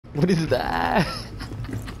What is that?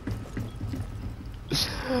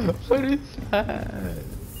 What is that?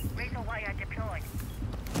 Razor wire deployed.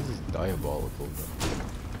 This is diabolical, bro.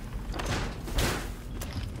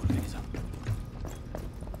 Laser gate.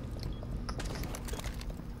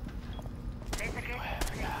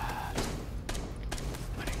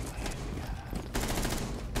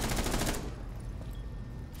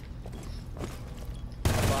 A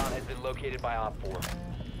bomb has been located by Op 4.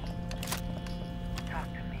 Talk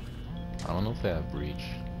to me. I don't know if they have breach.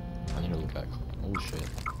 I need to look at. Oh shit.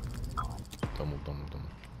 Don't move, don't move, don't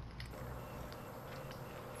move.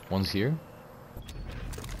 One's here.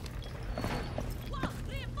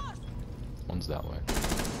 One's that way.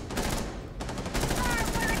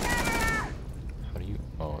 How do you?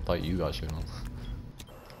 Oh, I thought you got shit on.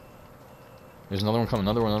 There's another one coming.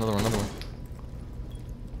 Another one. Another one. Another one.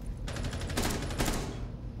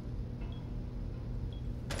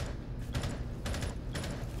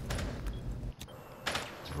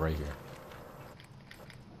 It's right here.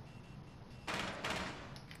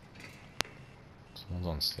 Someone's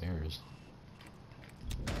on stairs.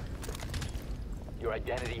 Your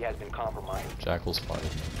identity has been compromised. Jackal spotted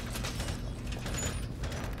me.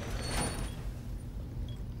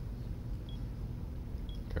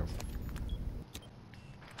 Careful.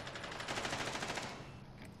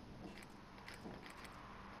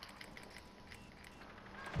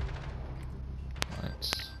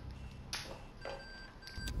 Nice.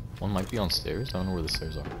 One might be on stairs. I don't know where the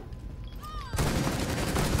stairs are.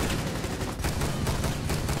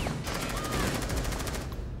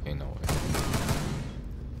 Okay, no way.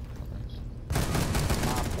 Nice.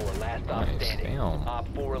 Op 4, last stop Nice, standing. damn. Op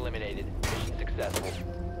 4 eliminated. Mission successful.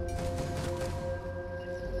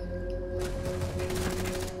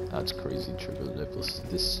 That's crazy. Trigger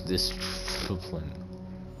this discipline.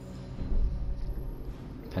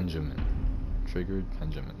 Benjamin. Triggered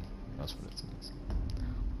Benjamin. That's what it means.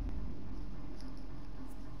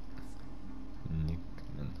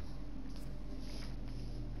 Nickman.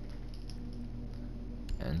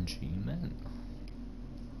 NG men.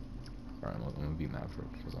 Alright, I'm gonna be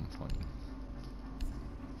Maverick because I'm funny.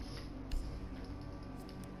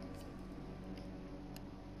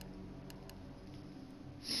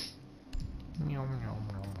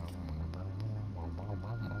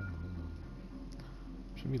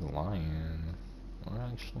 Should be the lion. Or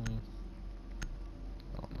actually,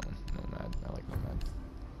 oh no, Nomad. I like Nomad.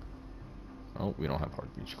 Oh, we don't have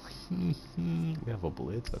hard breach. We have a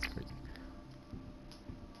blitz. That's crazy.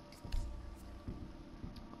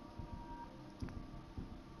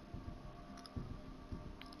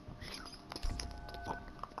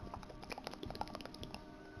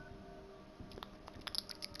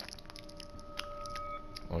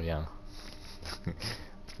 Oh yeah.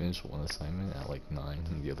 Finished one assignment at like 9,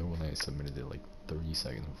 and the other one I submitted it like 30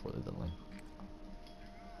 seconds before the deadline.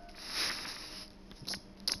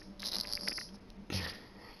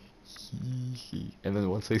 And then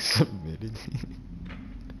once I submitted,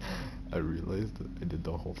 I realized that I did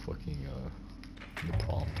the whole fucking the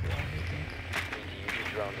prompt wrong, I think. Need to use your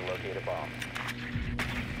drone to locate a bomb.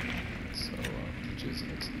 So just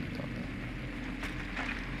execute on that.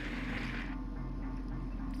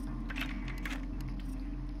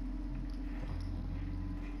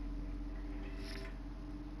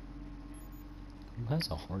 Who has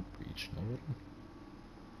a heart breach? Nobody?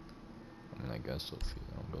 I mean, I guess Sophia.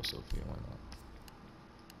 I'll go Sophia, why not?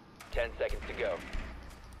 10 seconds to go.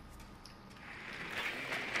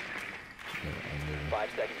 Yeah, 5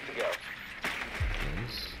 seconds to go.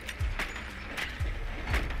 Yes.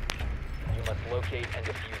 You must locate and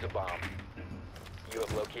defuse a bomb. You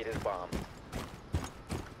have located a bomb.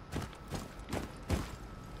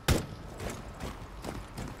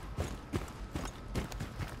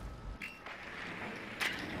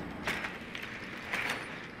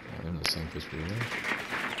 They're in the same place we were.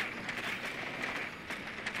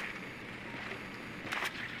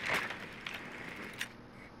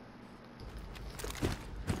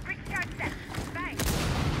 Quick charge set. Bang.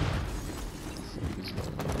 What is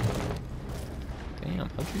going on? Damn,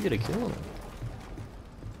 how'd you get a kill?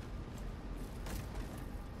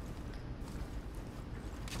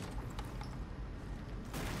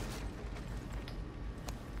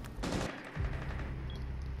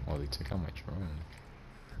 Oh, they took out my drone.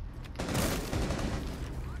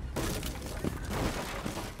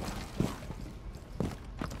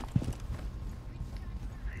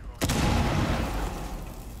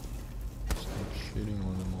 Stop shitting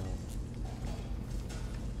on them all.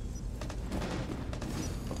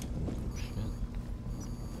 Shit.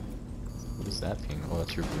 What is that ping? Oh,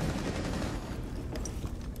 that's your brain.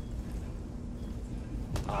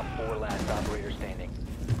 Op 4, last operator standing.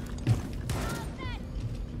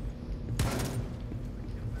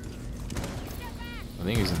 I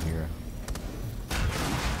think he's in here.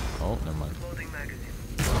 Oh, never mind.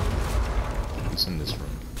 He's in this room.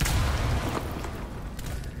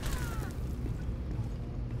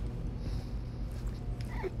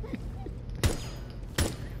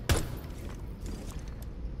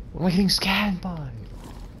 What am I getting scanned by?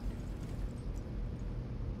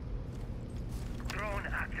 Drone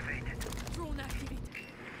activated. Drone activated.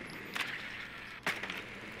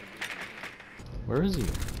 Where is he?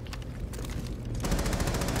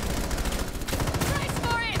 Brace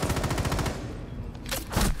for it!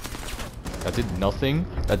 That did nothing?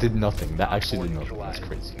 That did nothing. That actually did nothing. That's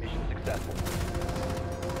crazy. Mission successful.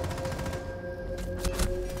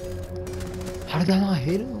 How did that not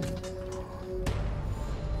hit him?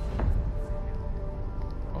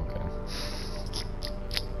 Okay.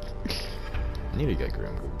 I need to get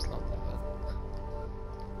Grim Grim. It's not that bad.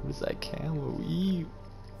 What is that camo? Ew.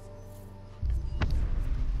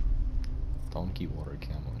 Donkey water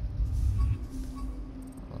camo.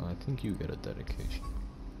 I think you get a dedication.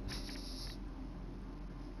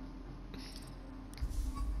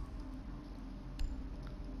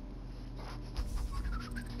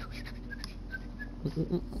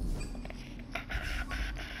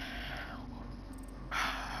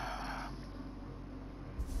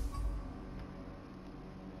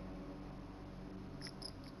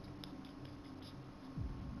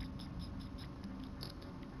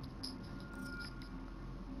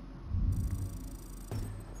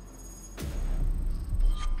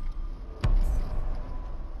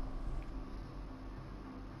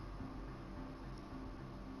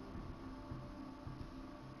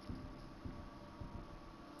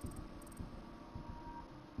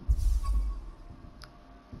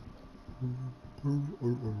 What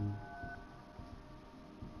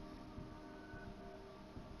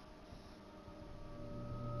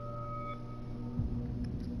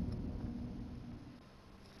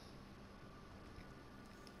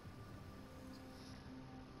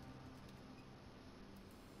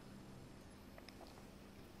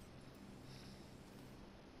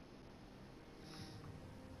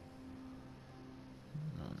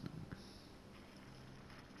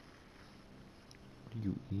are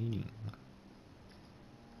you eating?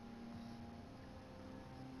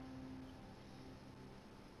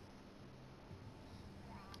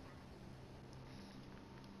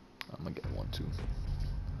 I'm gonna get one too.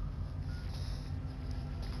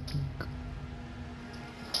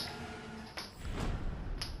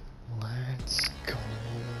 Let's go.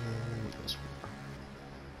 Yes, we are.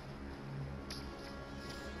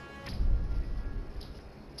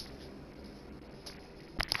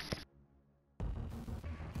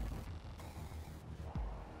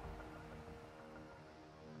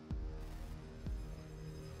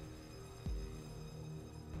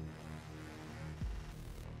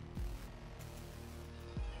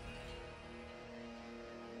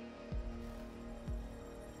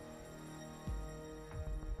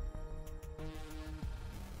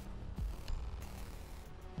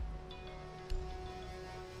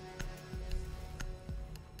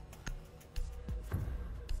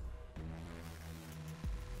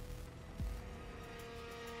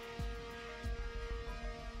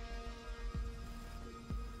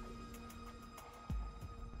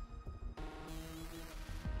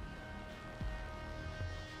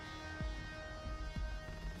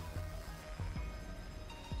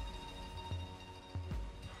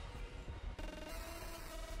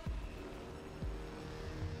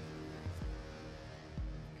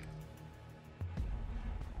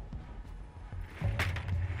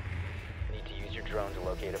 Need to use your drone to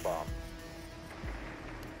locate a bomb.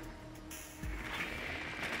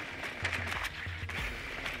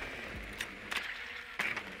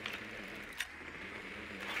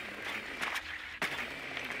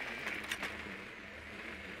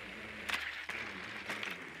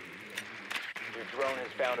 Your drone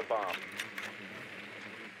has found a bomb.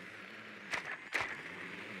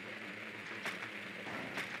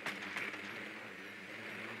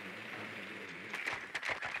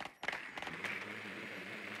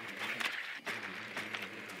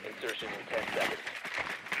 Insertion in 10 seconds.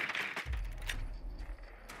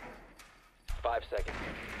 5 seconds.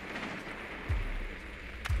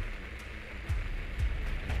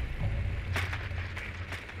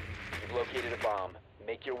 You've located a bomb.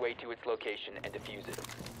 Make your way to its location and defuse it.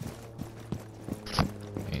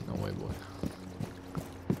 Ain't no way, boy.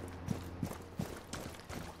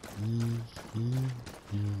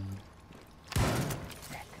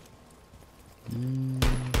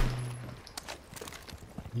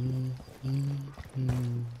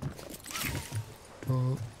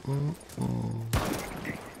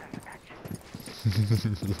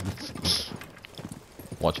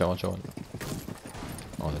 Watch out, watch out.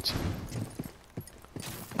 Oh, that's you.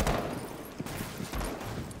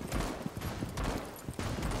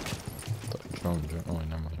 Drone. Oh,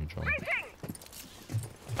 never mind, you're drone.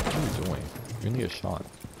 What are you doing? You need a shot.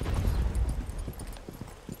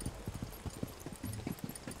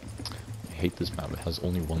 I hate this map. It has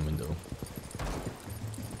only one window.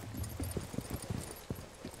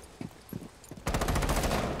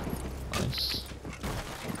 Nice.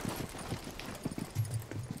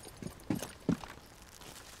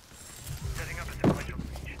 Setting up a sequential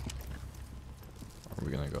breach. Where are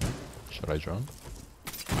we gonna go? Should I drone?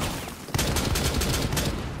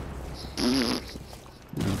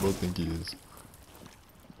 Who do you both think he is?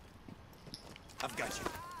 I've got you.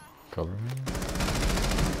 Cover me.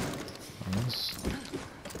 Nice.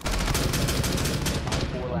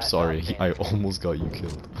 I'm sorry, I almost got you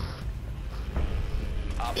killed.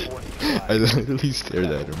 I literally stared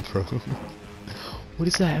at him, bro. What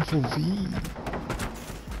is that FOV?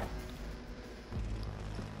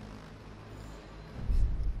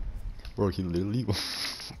 Bro, he literally...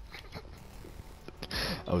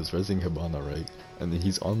 I was resing Hibana, right? And then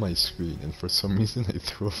he's on my screen, and for some reason I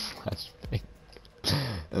threw a flashbang.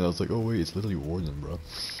 And I was like, oh wait, it's literally Warden, bro.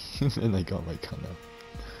 And I got my gun out.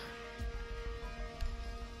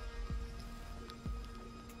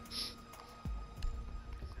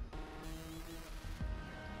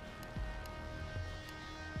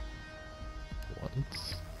 What?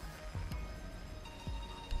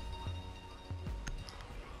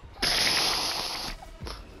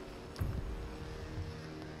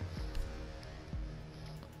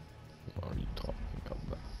 What are you talking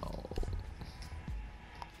about?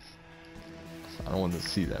 I don't want to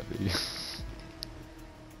see that video.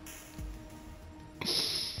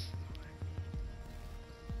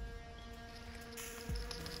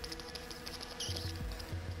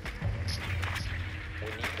 We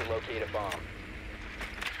need to locate a bomb.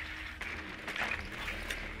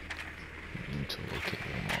 Need to locate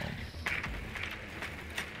your mom.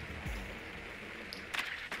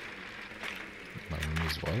 My room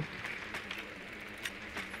is what?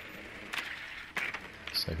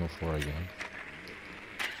 Second floor again.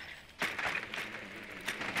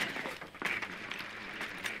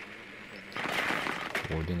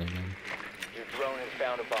 Warden again. Your drone has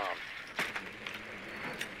found a bomb.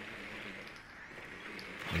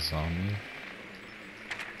 A zombie.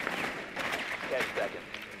 10 seconds.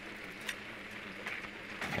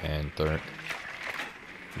 And third.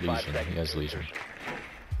 5 Legion. seconds He has to Legion. insertion.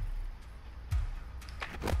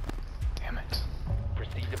 Damn it.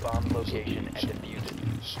 Proceed to bomb location and defuse it.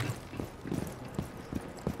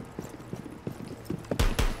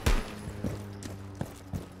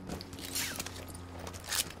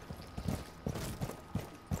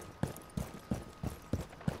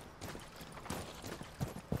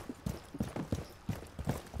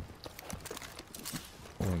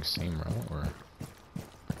 Going same route or?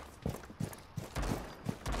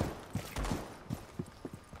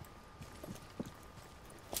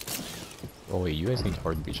 Oh wait, you guys need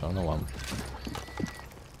hard beach. I don't know why I'm...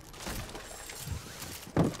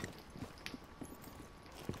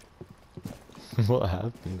 What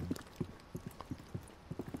happened?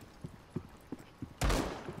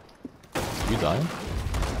 You died?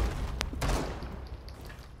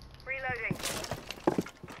 Reloading.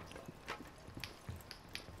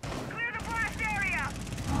 Clear the blast area!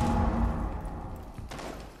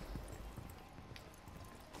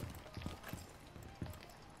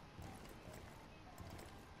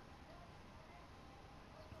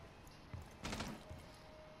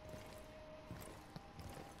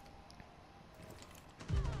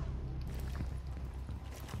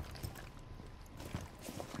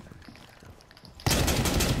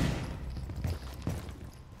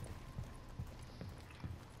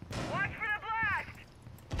 Watch for the blast!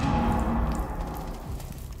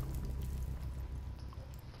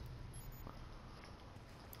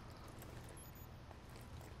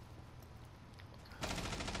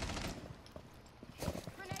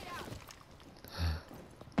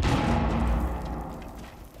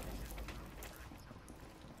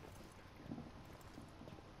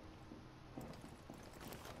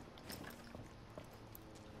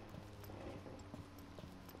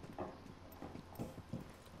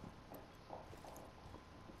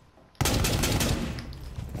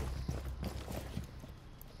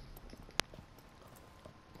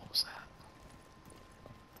 What was that?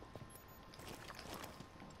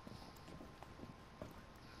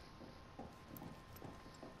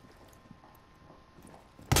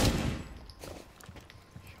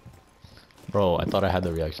 Bro, I thought I had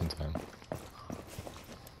the reaction time.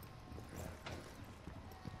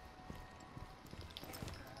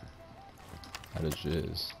 What a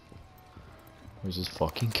jizz. Where's this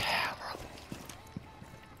fucking camera?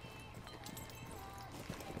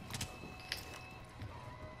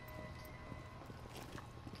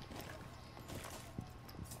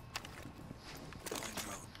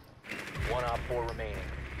 One op 4 remaining.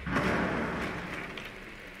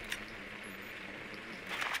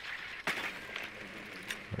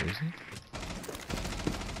 Where is he?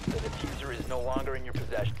 The diffuser is no longer in your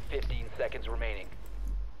possession. 15 seconds remaining.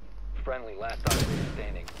 Friendly, last operator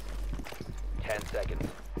standing. 10 seconds.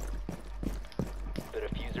 The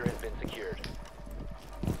diffuser has been secured.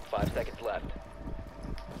 5 seconds left.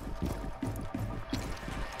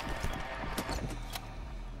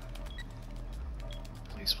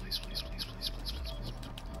 Please, please, please, please, please, please, please, please.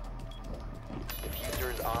 Diffuser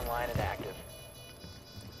is online and active.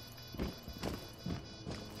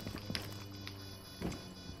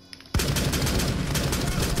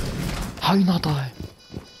 How you not die?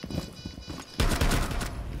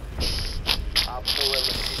 Op 4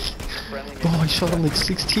 eliminated. Friendly Bro, I shot him like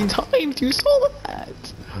 16 times. You saw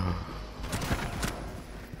that?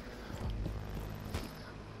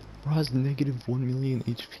 Bro has negative 1 million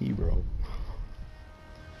HP, bro.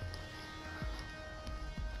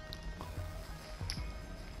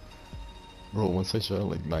 Bro, once I shot him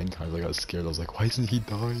like 9 times, I got scared. I was like, why isn't he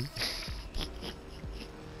dying?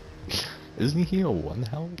 Isn't he a 1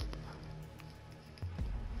 health?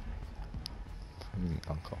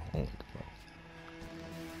 Alcoholic, bro.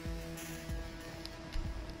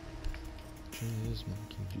 Cheers,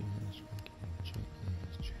 monkey, cheers, monkey,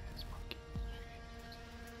 cheers, cheers, monkey.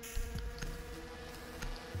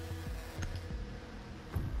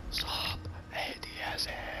 Stop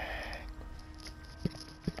ADSing.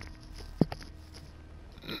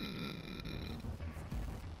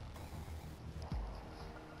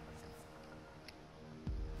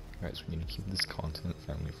 Guys, we need to keep this content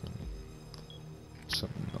family friendly. So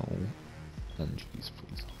no MGs,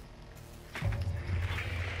 please.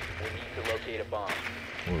 We need to locate a bomb.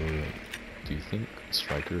 Or do you think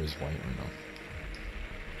Striker is white or no?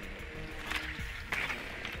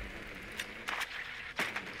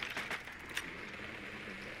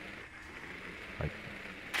 Like,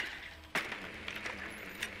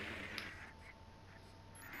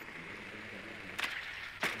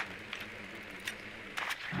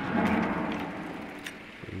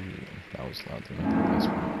 that was loud to me.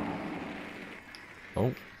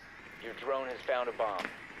 Oh. Your drone has found a bomb.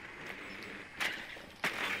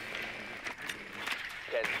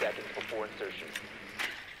 10 seconds before insertion.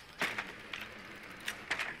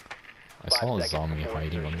 I saw a 5 seconds zombie before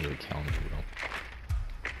hiding insertion. under the counter, bro. What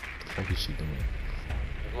the fuck is she doing?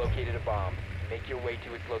 You've located a bomb. Make your way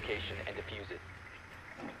to its location and defuse it.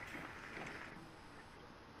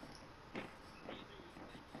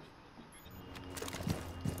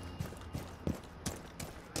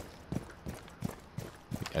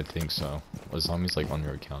 I think so. A zombie's like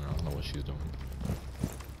under a counter. I don't know what she's doing.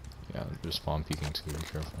 Yeah, they're spawn peeking too. Be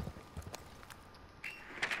careful.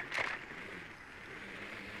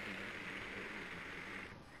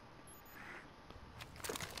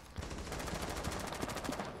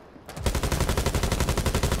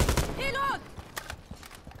 Reload!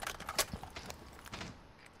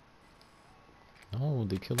 No,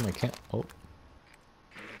 they killed my cat. Oh.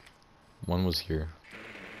 One was here.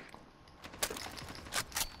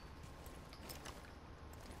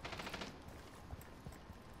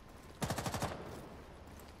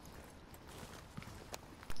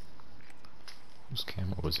 Whose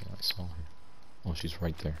camera was it? I saw her. Oh, she's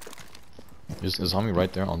right there. There's a zombie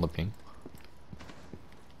right there on the ping.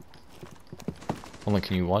 Hold on,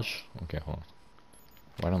 can you watch? Okay, hold on.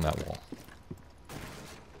 Right on that wall.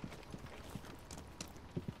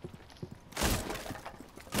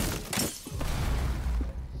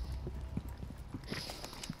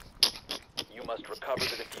 You must recover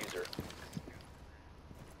the diffuser.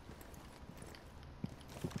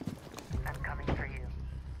 I'm coming for you.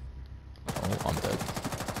 Oh, I'm dead.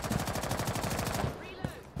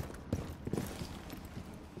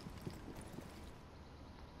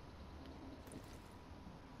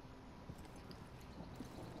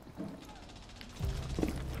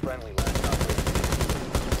 Friendly last operator.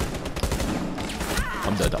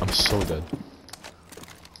 I'm dead. I'm so dead.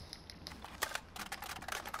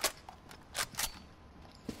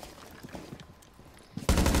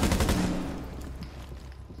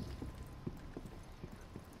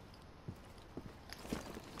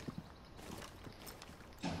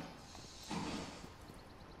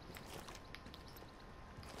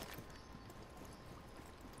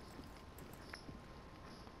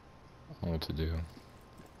 I don't know what to do.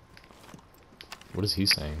 What is he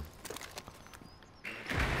saying?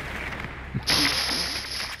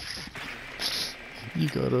 You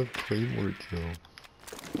got a Claymore kill.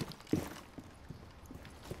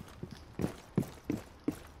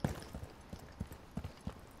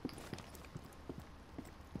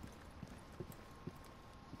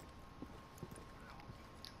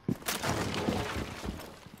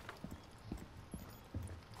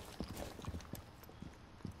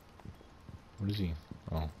 What is he?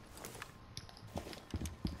 Oh.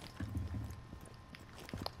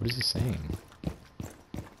 What is he saying?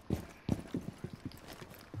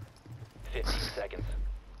 15 seconds.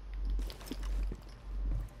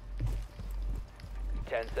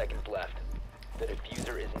 10 seconds left. The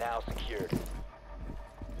diffuser is now secured.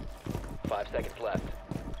 5 seconds left.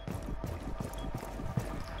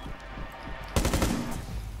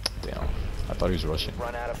 Damn. I thought he was rushing.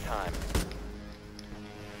 Run out of time.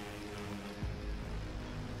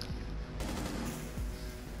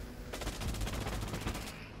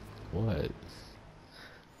 What?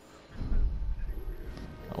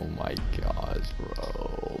 Oh my gosh,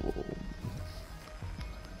 bro.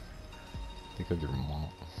 Think of your mom.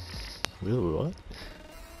 Really, what?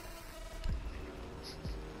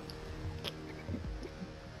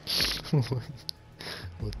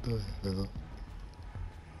 What the hell?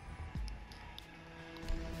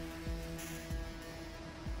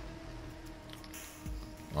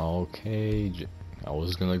 Okay, I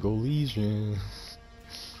was gonna go Legion.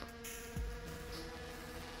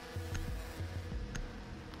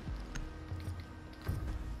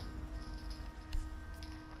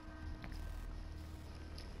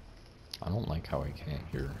 I don't like how I can't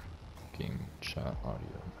hear game chat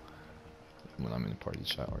audio when I'm in party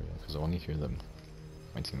chat audio, because I only hear them,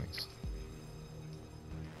 my teammates.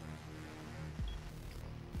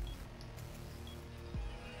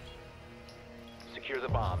 Secure the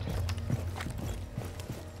bombs.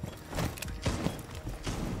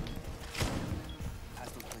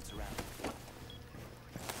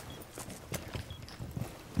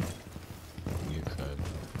 You could.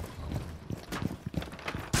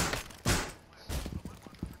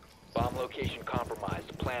 Bomb location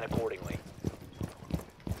compromised. Plan accordingly.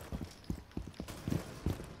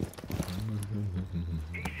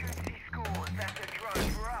 He shoots these scores. That's a drone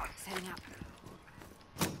for us. Setting up.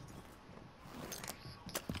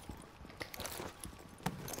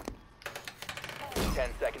 10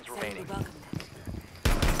 seconds Setting remaining. the welcome.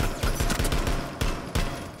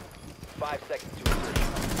 5 seconds to insertion.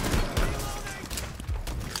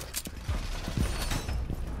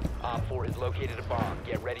 Op 4 has located a bomb.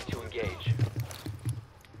 Get ready to engage.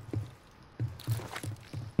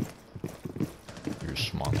 Your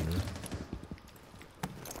schmonitor.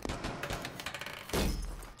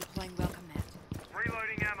 Deploying welcome mat.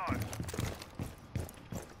 Reloading ammo.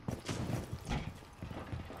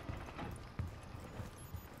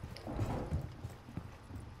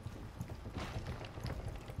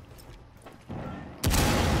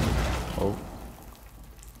 Oh.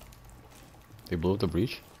 They blew up the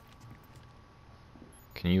breach?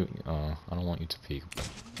 Can you, I don't want you to peek.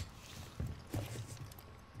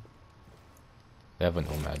 They have a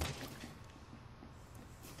nomad.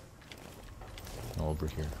 No, over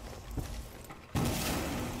here.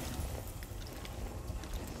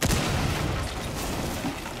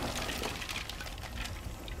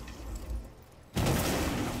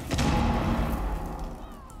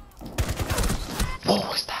 What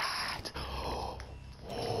was that?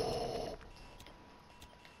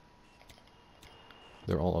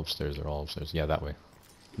 They're all upstairs, they're all upstairs. Yeah, that way.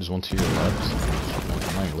 There's one to your left.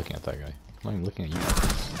 I'm not even looking at that guy. I'm not even looking at you.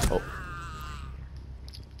 Oh.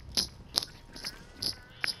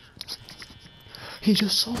 He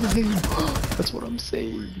just saw him! That's what I'm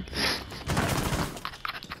saying!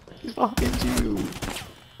 He's behind you!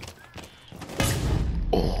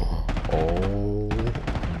 Oh. Oh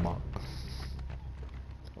my.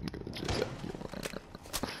 I'm gonna just have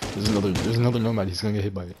you. There's another nomad, he's gonna get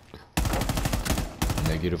hit by it.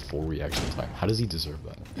 -4 reaction time. How does he deserve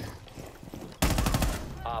that?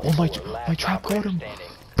 Oh my trap got him!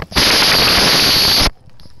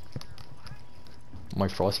 My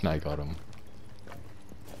frost mag got him.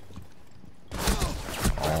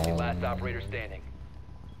 Last operator standing.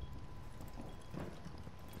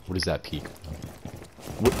 What is that peak?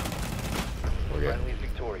 What? Okay. Friendly is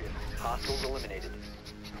victorious. Hostiles eliminated.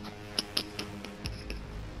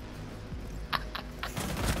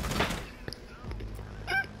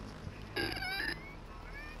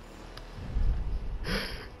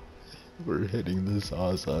 We're hitting the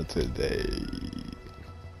salsa today.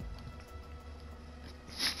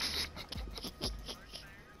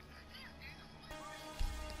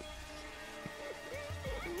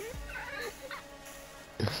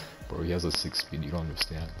 Bro, he has a 6 speed, you don't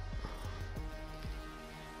understand.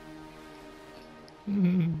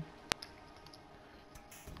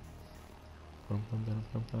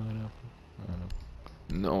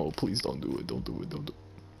 No, please don't do it. Don't do it. Don't do it.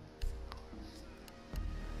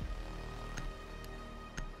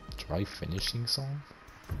 Try finishing song?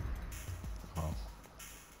 Oh.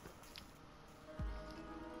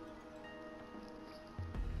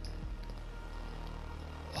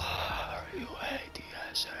 Why are you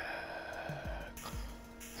ADSing?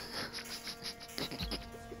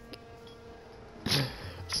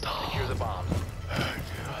 Stop. Secure the bombs.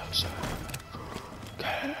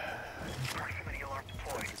 Proximity alarm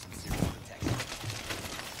deployed.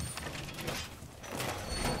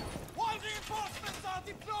 Wall reinforcements are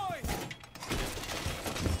deployed!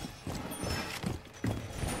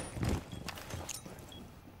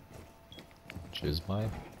 Jizz by?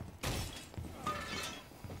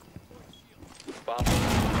 Bomb.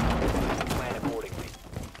 Plan accordingly.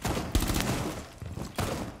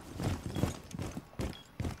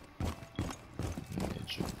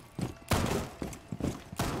 Midge.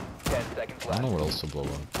 10 seconds I don't know left. what else to blow up.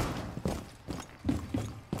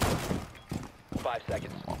 5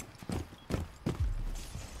 seconds.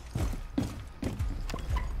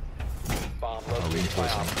 Bomb Oh, located by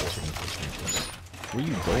reinforce, Op reinforce, reinforce, reinforce. Where are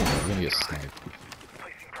you going? You're gonna get sniped.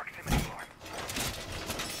 Placing proximity alarm.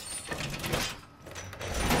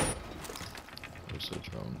 There's a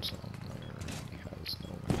drone somewhere. He has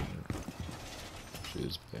nowhere.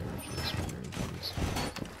 Jizz bear, jizz bear, jizz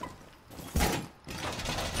bear.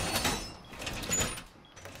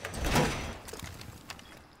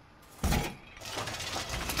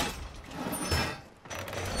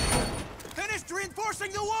 Finished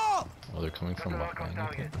reinforcing the wall! Oh, they're coming from behind, I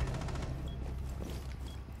think.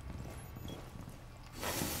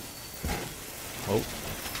 Oh.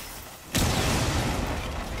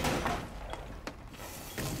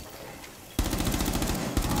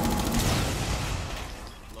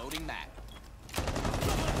 Loading map.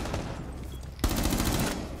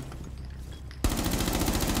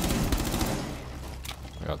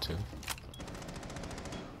 I got two.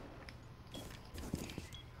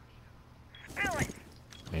 Spill it!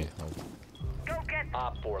 Hey, help. Go get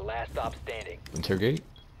Op 4, last stop standing. Interrogate?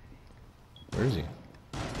 Where is he?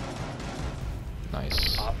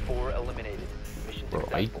 Nice. Op 4 eliminated. Mission Bro,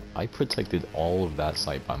 successful. I protected all of that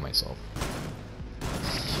site by myself.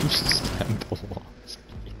 You just stand along.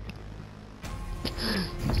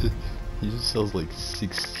 he just sells like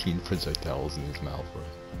 16 projectiles in his mouth, bro.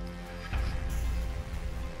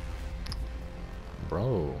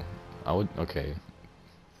 Bro, I would, okay.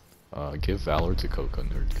 Give Valor to Coco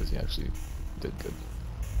Nerd, because he actually did good.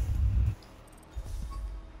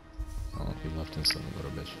 Oh, he left instantly,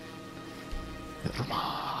 little bitch. Never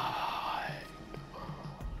mind.